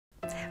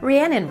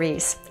Rhiannon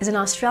Rees is an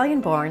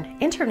Australian-born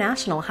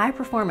international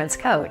high-performance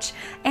coach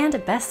and a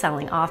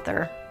best-selling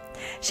author.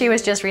 She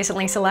was just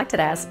recently selected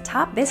as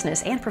Top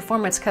Business and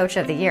Performance Coach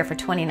of the Year for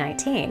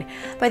 2019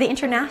 by the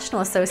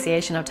International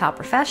Association of Top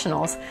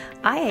Professionals,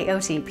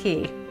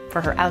 IAOTP, for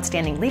her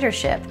outstanding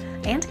leadership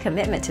and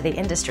commitment to the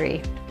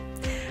industry.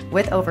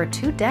 With over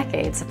 2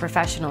 decades of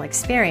professional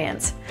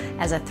experience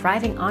as a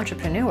thriving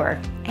entrepreneur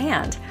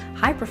and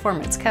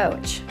high-performance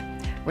coach,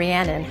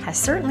 Rhiannon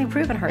has certainly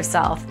proven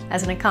herself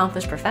as an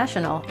accomplished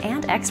professional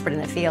and expert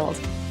in the field.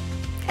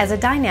 As a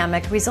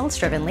dynamic,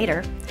 results-driven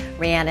leader,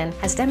 Rhiannon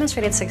has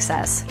demonstrated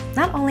success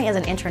not only as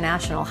an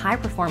international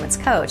high-performance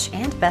coach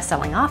and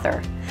best-selling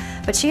author,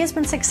 but she has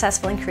been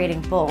successful in creating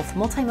both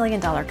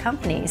multi-million-dollar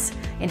companies,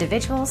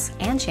 individuals,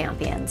 and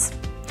champions.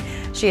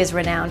 She is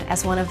renowned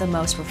as one of the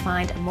most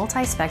refined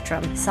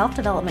multi-spectrum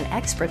self-development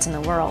experts in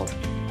the world.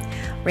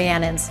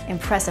 Rhiannon's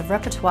impressive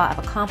repertoire of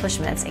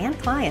accomplishments and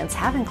clients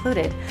have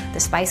included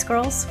the Spice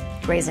Girls,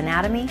 Grey's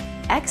Anatomy,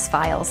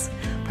 X-Files,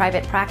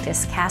 Private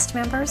Practice cast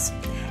members,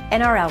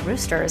 NRL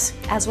Roosters,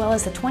 as well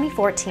as the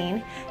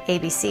 2014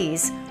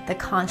 ABC's The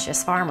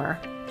Conscious Farmer.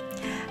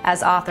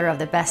 As author of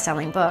the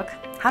best-selling book,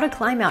 How to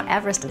Climb Mount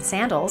Everest in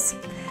Sandals,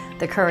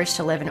 The Courage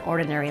to Live an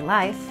Ordinary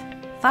Life,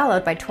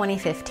 followed by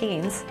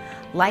 2015's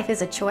Life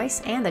is a Choice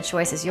and the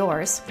Choice is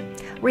Yours,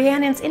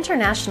 Rhiannon's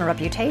international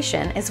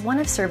reputation is one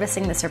of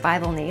servicing the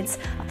survival needs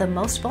of the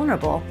most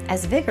vulnerable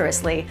as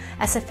vigorously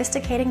as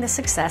sophisticating the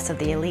success of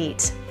the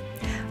elite.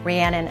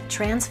 Rhiannon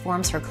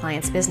transforms her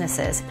clients'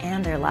 businesses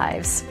and their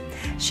lives.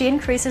 She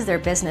increases their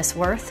business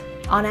worth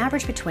on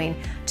average between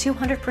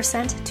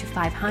 200% to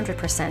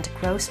 500%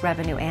 gross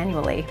revenue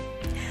annually.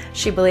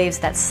 She believes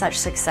that such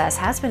success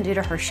has been due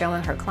to her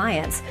showing her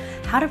clients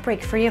how to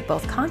break free of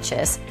both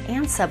conscious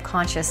and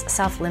subconscious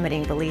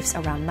self-limiting beliefs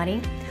around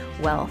money,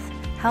 wealth,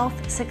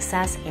 health,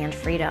 success, and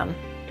freedom.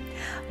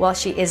 While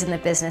she is in the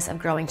business of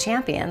growing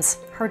champions,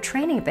 her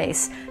training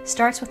base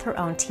starts with her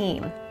own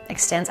team,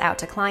 extends out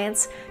to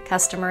clients,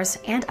 customers,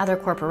 and other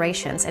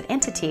corporations and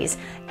entities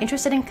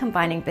interested in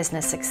combining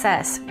business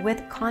success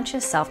with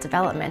conscious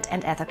self-development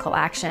and ethical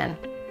action.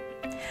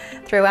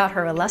 Throughout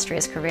her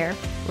illustrious career,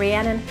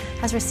 Rhiannon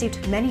has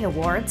received many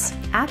awards,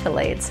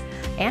 accolades,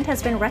 and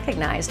has been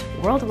recognized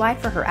worldwide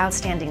for her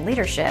outstanding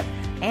leadership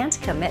and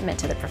commitment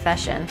to the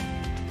profession.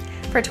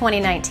 For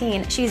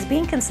 2019, she's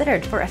being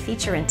considered for a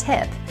feature in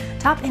TIP,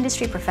 Top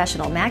Industry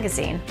Professional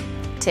Magazine,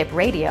 TIP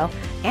Radio,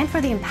 and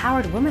for the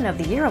Empowered Woman of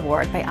the Year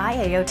Award by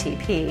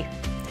IAOTP.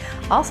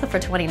 Also for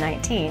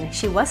 2019,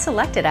 she was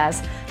selected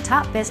as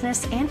Top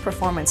Business and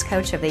Performance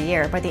Coach of the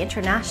Year by the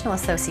International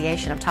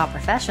Association of Top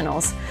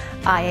Professionals,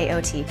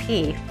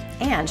 IAOTP,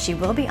 and she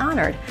will be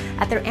honored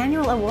at their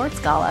annual awards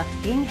gala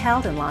being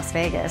held in Las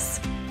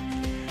Vegas.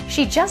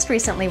 She just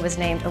recently was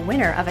named a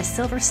winner of a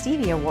Silver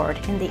Stevie Award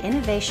in the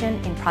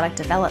Innovation in Product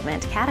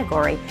Development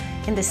category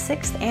in the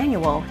 6th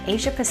Annual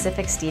Asia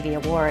Pacific Stevie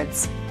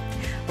Awards.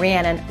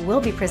 Rhiannon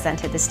will be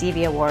presented the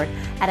Stevie Award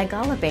at a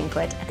gala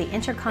banquet at the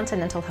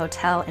Intercontinental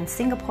Hotel in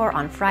Singapore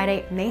on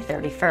Friday, May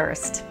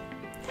 31st.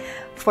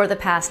 For the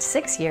past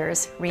 6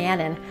 years,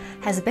 Rhiannon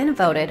has been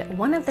voted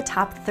one of the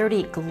top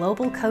 30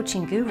 global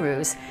coaching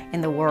gurus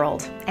in the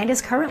world and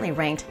is currently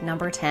ranked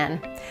number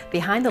 10,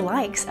 behind the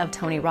likes of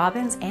Tony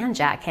Robbins and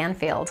Jack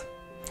Canfield.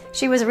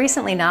 She was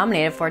recently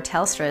nominated for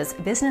Telstra's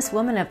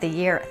Businesswoman of the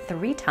Year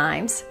 3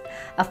 times,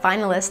 a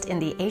finalist in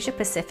the Asia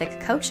Pacific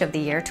Coach of the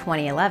Year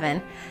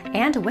 2011,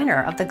 and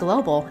winner of the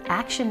Global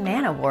Action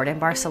Man Award in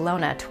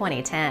Barcelona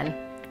 2010.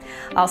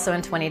 Also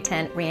in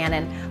 2010,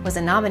 Rhiannon was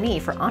a nominee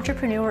for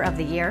Entrepreneur of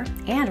the Year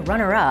and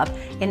runner-up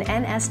in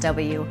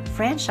NSW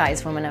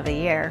Franchise Woman of the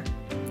Year.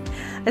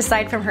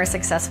 Aside from her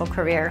successful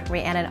career,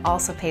 Rhiannon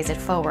also pays it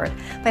forward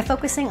by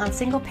focusing on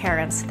single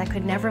parents that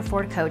could never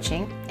afford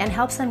coaching and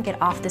helps them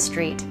get off the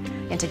street,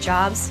 into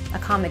jobs,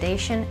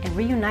 accommodation, and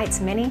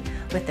reunites many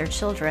with their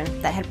children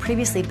that had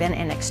previously been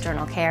in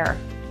external care.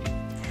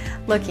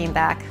 Looking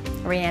back,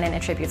 Rhiannon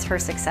attributes her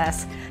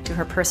success to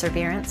her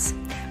perseverance,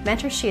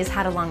 mentors she has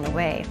had along the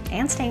way,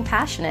 and staying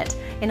passionate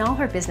in all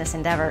her business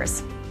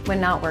endeavors.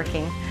 When not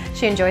working,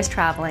 she enjoys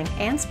traveling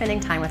and spending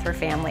time with her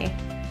family.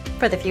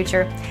 For the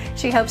future,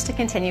 she hopes to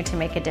continue to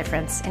make a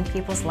difference in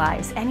people's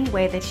lives any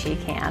way that she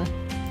can.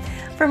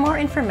 For more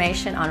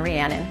information on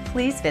Rhiannon,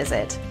 please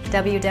visit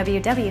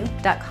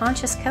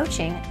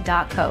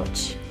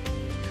www.consciouscoaching.coach.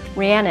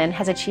 Rhiannon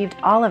has achieved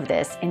all of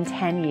this in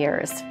 10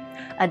 years.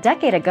 A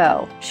decade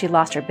ago, she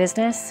lost her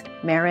business,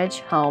 marriage,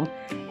 home,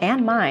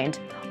 and mind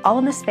all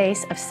in the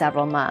space of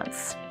several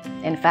months.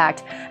 In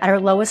fact, at her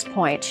lowest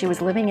point, she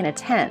was living in a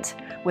tent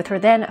with her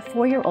then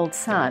 4-year-old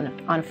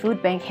son on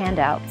food bank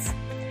handouts.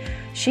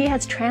 She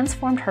has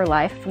transformed her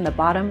life from the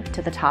bottom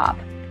to the top.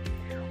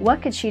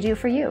 What could she do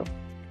for you?